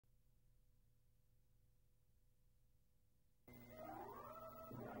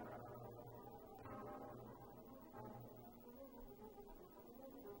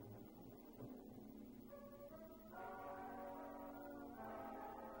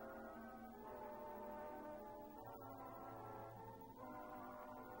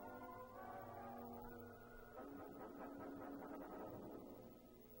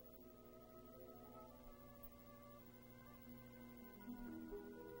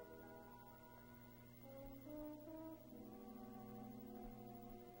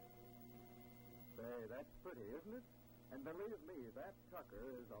pretty, isn't it? And believe me, that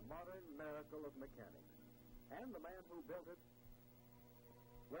Tucker is a modern miracle of mechanics. And the man who built it,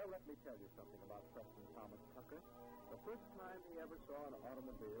 well, let me tell you something about Preston Thomas Tucker. The first time he ever saw an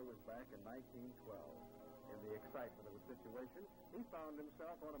automobile was back in 1912. In the excitement of the situation, he found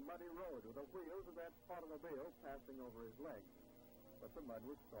himself on a muddy road with the wheels of that automobile passing over his legs. But the mud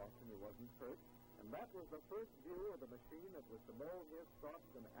was soft and he wasn't hurt. And that was the first view of the machine that was to mold his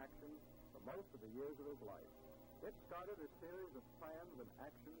thoughts and actions for most of the years of his life. It started a series of plans and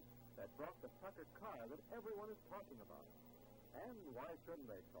actions that brought the Tucker car that everyone is talking about. And why shouldn't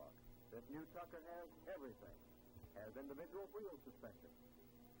they talk? This new Tucker has everything. Has individual wheel suspension.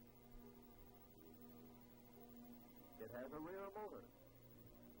 It has a rear motor.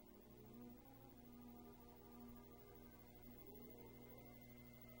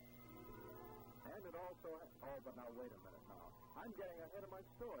 And it also but now wait a minute now. I'm getting ahead of my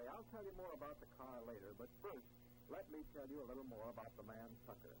story. I'll tell you more about the car later, but first, let me tell you a little more about the man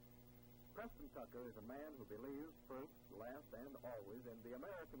Tucker. Preston Tucker is a man who believes first, last, and always in the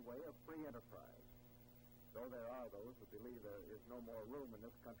American way of free enterprise. Though there are those who believe there is no more room in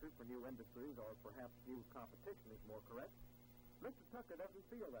this country for new industries, or perhaps new competition is more correct, Mr. Tucker doesn't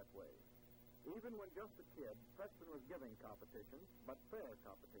feel that way. Even when just a kid, Preston was giving competition, but fair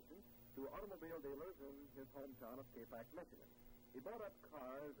competition, to automobile dealers in his hometown of Capac, Michigan. He bought up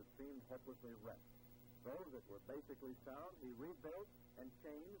cars that seemed hopelessly wrecked. Those that were basically sound, he rebuilt and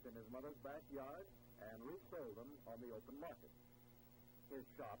changed in his mother's backyard and resold them on the open market. His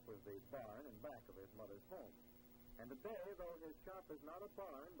shop was the barn and back of his mother's home. And today, though his shop is not a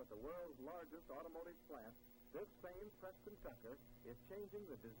barn, but the world's largest automotive plant, this same Preston Tucker is changing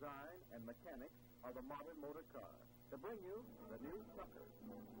the design and mechanics of the modern motor car to bring you the new Tucker.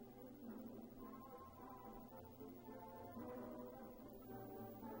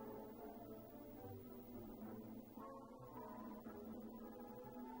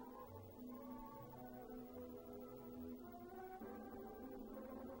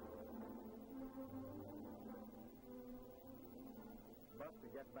 But to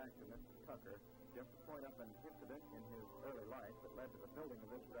get back to Mr. Tucker, just to point up an incident in his early life that led to the building of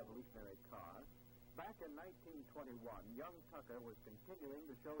this revolutionary car, back in 1921, young Tucker was continuing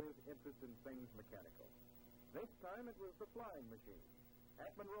to show his interest in things mechanical. This time it was the flying machine.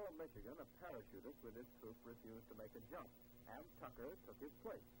 At Monroe, Michigan, a parachutist with his troop refused to make a jump, and Tucker took his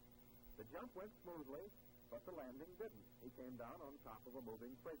place. The jump went smoothly, but the landing didn't. He came down on top of a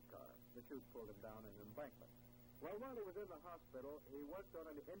moving freight car. The chute pulled him down an embankment. Well, while he was in the hospital, he worked on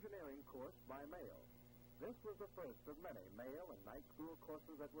an engineering course by mail. This was the first of many mail and night school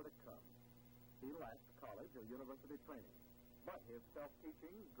courses that were to come. He lacked college or university training, but his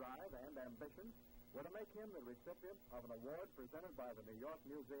self-teaching, drive, and ambition were to make him the recipient of an award presented by the New York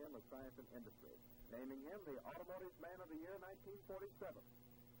Museum of Science and Industry, naming him the Automotive Man of the Year 1947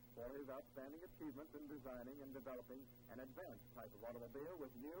 for his outstanding achievements in designing and developing an advanced type of automobile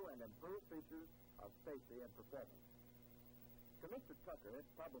with new and improved features of safety and performance. To Mr. Tucker, it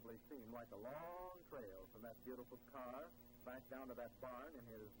probably seemed like a long trail from that beautiful car back down to that barn in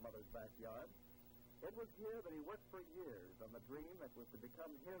his mother's backyard. It was here that he worked for years on the dream that was to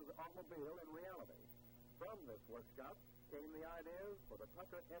become his automobile in reality. From this workshop came the ideas for the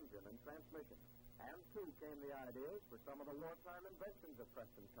Tucker engine and transmission, and too came the ideas for some of the wartime inventions of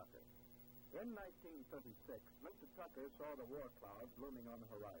Preston Tucker. In 1936, Mr. Tucker saw the war clouds looming on the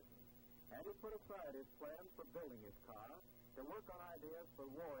horizon, and he put aside his plans for building his car to work on ideas for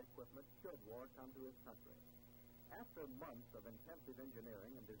war equipment should war come to his country. After months of intensive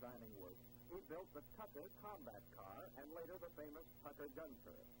engineering and designing work, he built the Tucker combat car and later the famous Tucker gun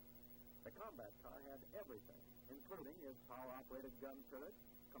turret. The combat car had everything, including his power-operated gun turret,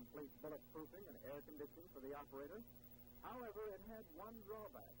 complete bulletproofing and air conditioning for the operator. However, it had one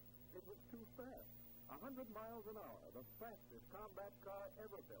drawback. It was too fast, 100 miles an hour, the fastest combat car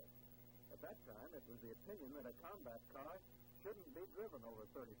ever built. At that time, it was the opinion that a combat car shouldn't be driven over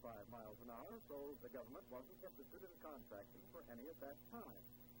 35 miles an hour, so the government wasn't interested in contracting for any at that time.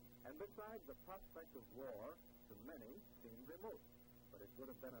 And besides, the prospect of war, to many, seemed remote. But it would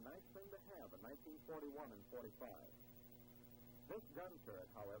have been a nice thing to have in 1941 and 45. This gun turret,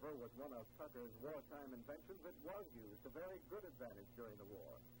 however, was one of Tucker's wartime inventions that was used to very good advantage during the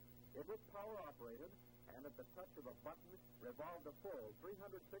war. It was power-operated, and at the touch of a button, revolved a full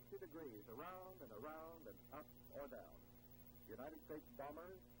 360 degrees around and around and up or down. United States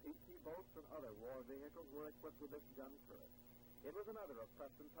bombers, PT boats, and other war vehicles were equipped with this gun turret. It was another of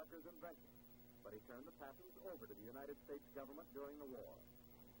Preston Tucker's inventions, but he turned the patents over to the United States government during the war.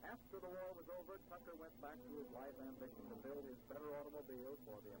 After the war was over, Tucker went back to his life ambition to build his better automobile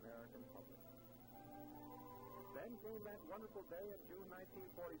for the American public. Then came that wonderful day in June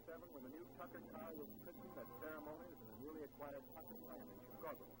 1947 when the new Tucker car was christened at ceremonies in the newly acquired Tucker plant in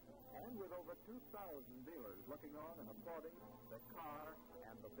Chicago. And with over 2,000 dealers looking on and applauding the car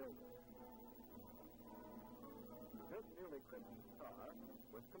and the builder. This newly christened car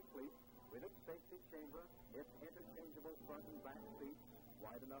was complete with its safety chamber, its interchangeable front and back seats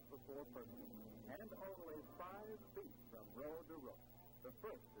wide enough for 4 persons, and only 5 feet from road to roof. The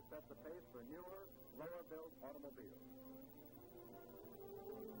first to set the pace for newer, lower-built automobiles.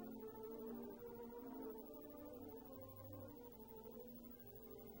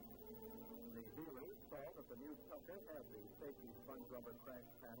 The dealers saw that the new Tucker had the safety sponge rubber crash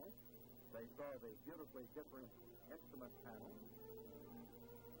panel. They saw the beautifully different instrument panel.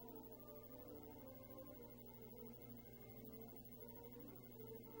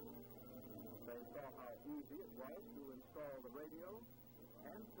 They saw how easy it was to install the radio.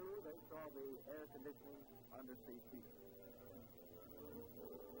 And too, they saw the air conditioning under-seat heater.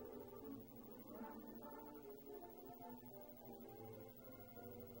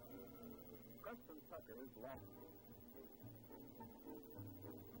 Preston Tucker's lost.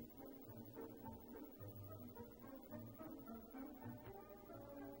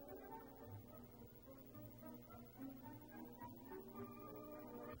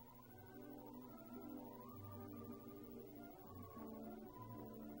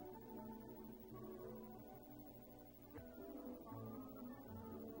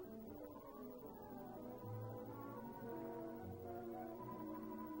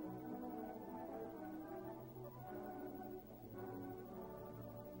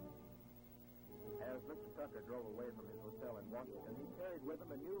 Mr. Tucker drove away from his hotel in Washington, he carried with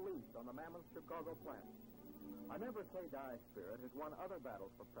him a new lease on the mammoth Chicago plant. A never-say-die spirit has won other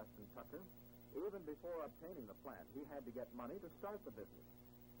battles for Preston Tucker. Even before obtaining the plant, he had to get money to start the business.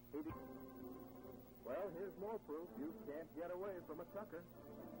 Well, here's more proof you can't get away from a Tucker.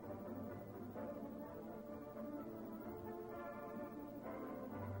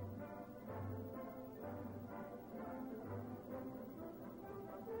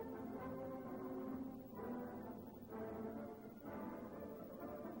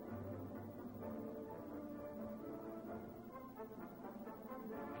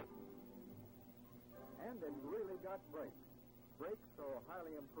 And it really got brakes. Brakes so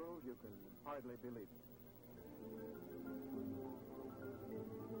highly improved you can hardly believe it.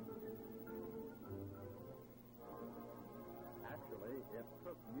 Actually, it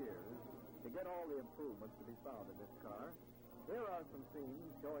took years to get all the improvements to be found in this car. Here are some scenes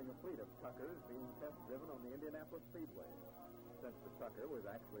showing a fleet of Tuckers being test-driven on the Indianapolis Speedway. Since the Tucker was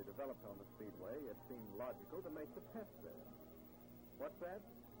actually developed on the Speedway, it seemed logical to make the test there. What's that?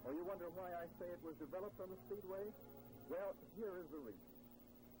 Oh, you wonder why I say it was developed on the Speedway? Well, here is the reason.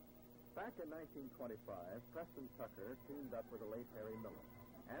 Back in 1925, Preston Tucker teamed up with the late Harry Miller.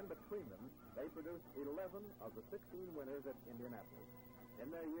 And between them, they produced 11 of the 16 winners at Indianapolis.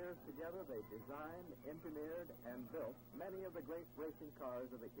 In their years together, they designed, engineered, and built many of the great racing cars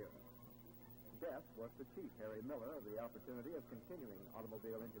of the era. Death was to cheat Harry Miller of the opportunity of continuing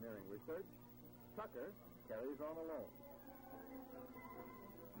automobile engineering research. Tucker carries on alone.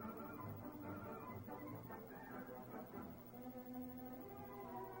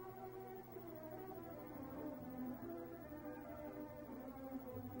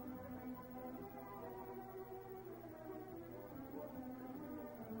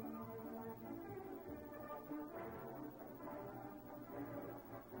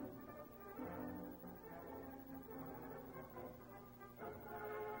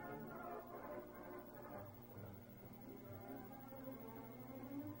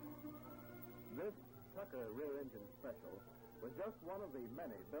 This Tucker rear-engine special was just one of the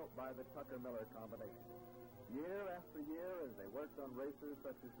many built by the Tucker-Miller combination. Year after year, as they worked on racers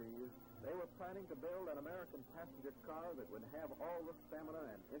such as these, they were planning to build an American passenger car that would have all the stamina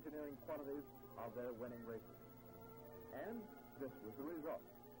and engineering qualities of their winning racers. And this was the result.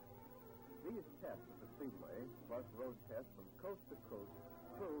 These tests at the Speedway, plus road tests from coast to coast,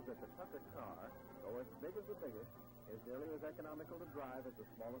 prove that the Tucker car, though as big as the biggest, is nearly as economical to drive as the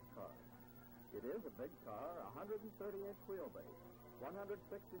smallest car. It is a big car, 130-inch wheelbase,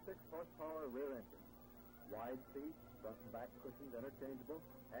 166 horsepower rear engine, wide seats, front and back cushions interchangeable,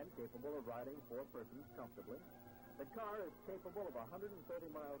 and capable of riding 4 persons comfortably. The car is capable of 130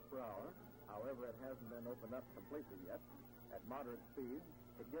 miles per hour. However, it hasn't been opened up completely yet. At moderate speeds,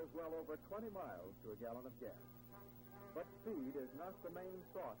 it gives well over 20 miles to a gallon of gas. But speed is not the main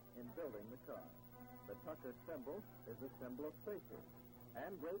thought in building the car. The Tucker symbol is a symbol of safety.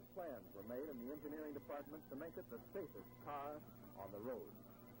 And great plans were made in the engineering department to make it the safest car on the road.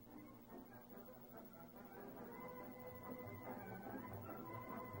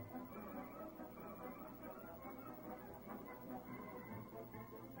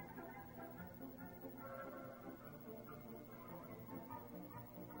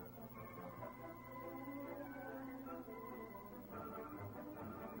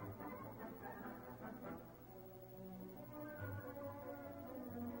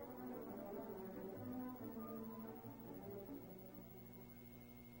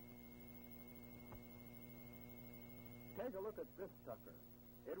 take a look at this Tucker.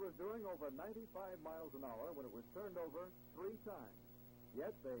 It was doing over 95 miles an hour when it was turned over 3 times.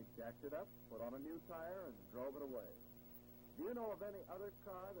 Yet they jacked it up, put on a new tire, and drove it away. Do you know of any other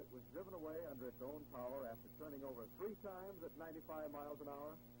car that was driven away under its own power after turning over 3 times at 95 miles an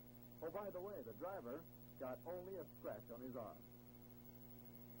hour? Oh, by the way, the driver got only a scratch on his arm.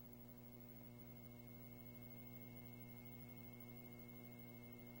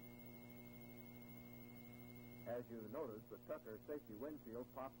 As you notice, the Tucker safety windshield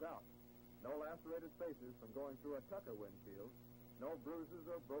popped out. No lacerated faces from going through a Tucker windshield. No bruises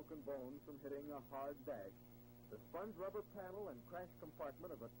or broken bones from hitting a hard dash. The sponge rubber panel and crash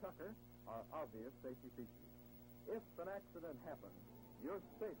compartment of a Tucker are obvious safety features. If an accident happens, you're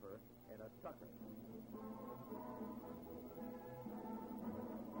safer in a Tucker.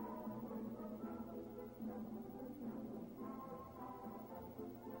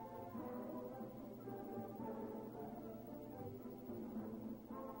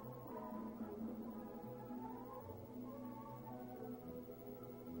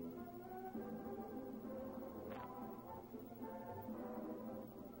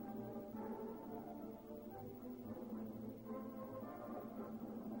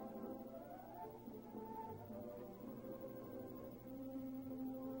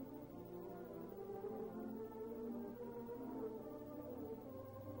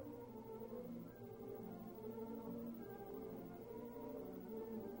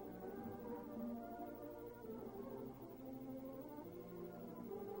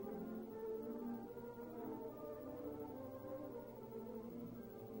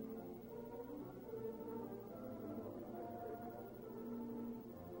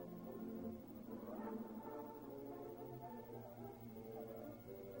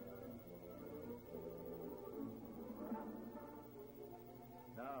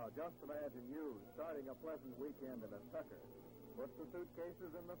 Now, just imagine you starting a pleasant weekend in a Tucker. Put the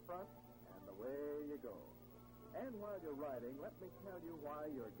suitcases in the front, and away you go. And while you're riding, let me tell you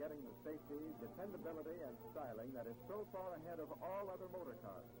why you're getting the safety, dependability, and styling that is so far ahead of all other motor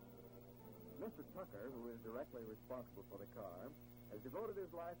cars. Mr. Tucker, who is directly responsible for the car, has devoted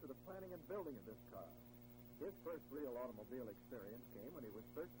his life to the planning and building of this car. His first real automobile experience came when he was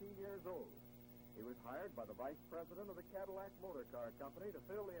 13 years old. He was hired by the vice president of the Cadillac Motor Car Company to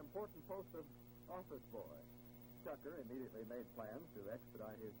fill the important post of office boy. Tucker immediately made plans to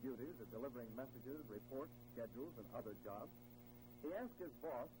expedite his duties of delivering messages, reports, schedules, and other jobs. He asked his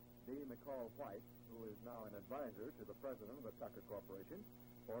boss, D. McCall White, who is now an advisor to the president of the Tucker Corporation,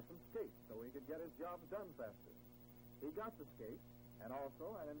 for some skates so he could get his jobs done faster. He got the skates and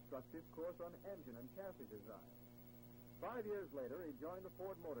also an instructive course on engine and chassis design. 5 years later, he joined the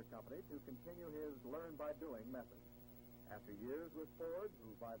Ford Motor Company to continue his learn-by-doing method. After years with Ford,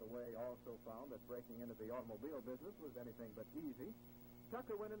 who, by the way, also found that breaking into the automobile business was anything but easy,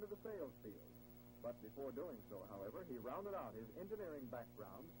 Tucker went into the sales field. But before doing so, however, he rounded out his engineering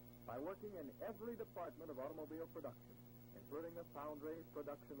background by working in every department of automobile production, including the foundries,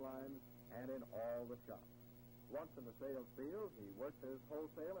 production lines, and in all the shops. Once in the sales field, he worked as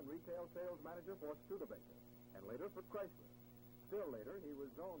wholesale and retail sales manager for Studebaker, and later for Chrysler. Still later, he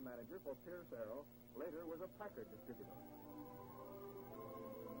was zone manager for Pierce Arrow, later was a Packard distributor.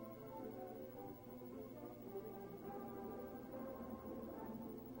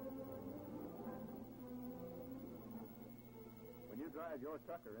 When you drive your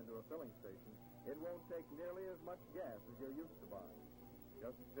Tucker into a filling station, it won't take nearly as much gas as you're used to buying.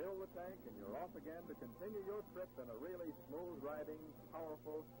 Just fill the tank and you're off again to continue your trip in a really smooth-riding,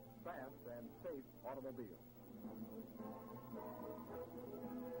 powerful, fast, and safe automobile.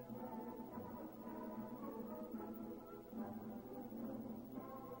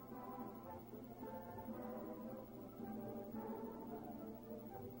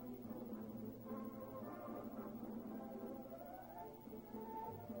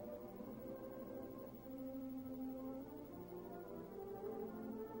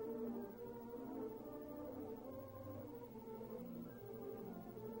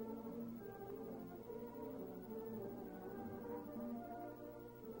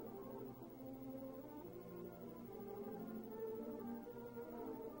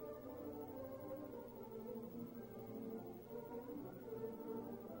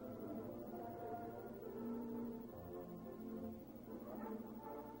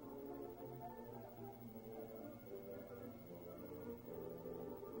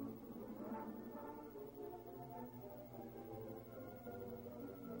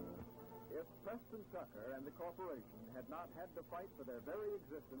 If Preston Tucker and the corporation had not had to fight for their very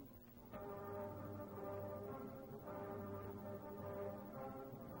existence,